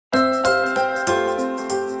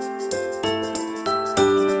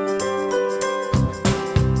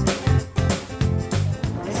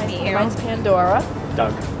Pandora.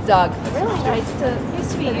 Doug. Doug. Really nice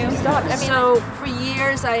to meet you. stop. I mean, so for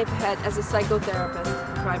years I've had, as a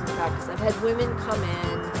psychotherapist in private practice, I've had women come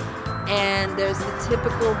in and there's the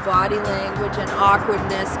typical body language and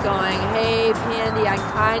awkwardness going, hey, Pandy, I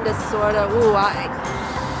kind of, sort of, ooh,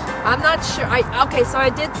 I'm not sure. Okay, so I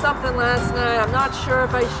did something last night. I'm not sure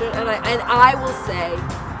if I should. And I will say,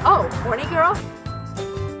 oh, Horny Girl?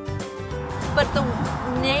 But the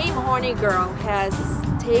name Horny Girl has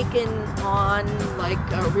taken on like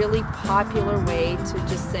a really popular way to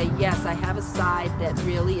just say, yes, I have a side that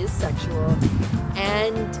really is sexual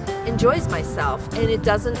and enjoys myself, and it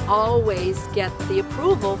doesn't always get the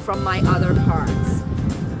approval from my other parts.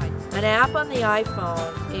 An app on the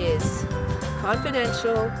iPhone is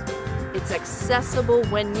confidential, it's accessible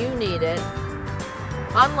when you need it.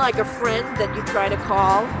 Unlike a friend that you try to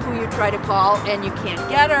call, and you can't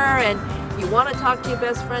get her, and you want to talk to your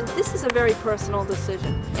best friend, this is a very personal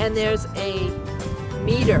decision. And there's a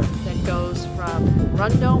meter that goes from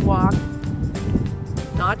run, don't walk,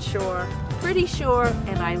 not sure, pretty sure,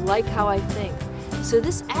 and I like how I think. So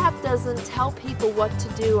this app doesn't tell people what to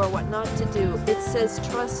do or what not to do. It says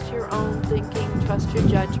trust your own thinking, trust your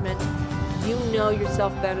judgment. You know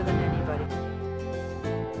yourself better than anybody.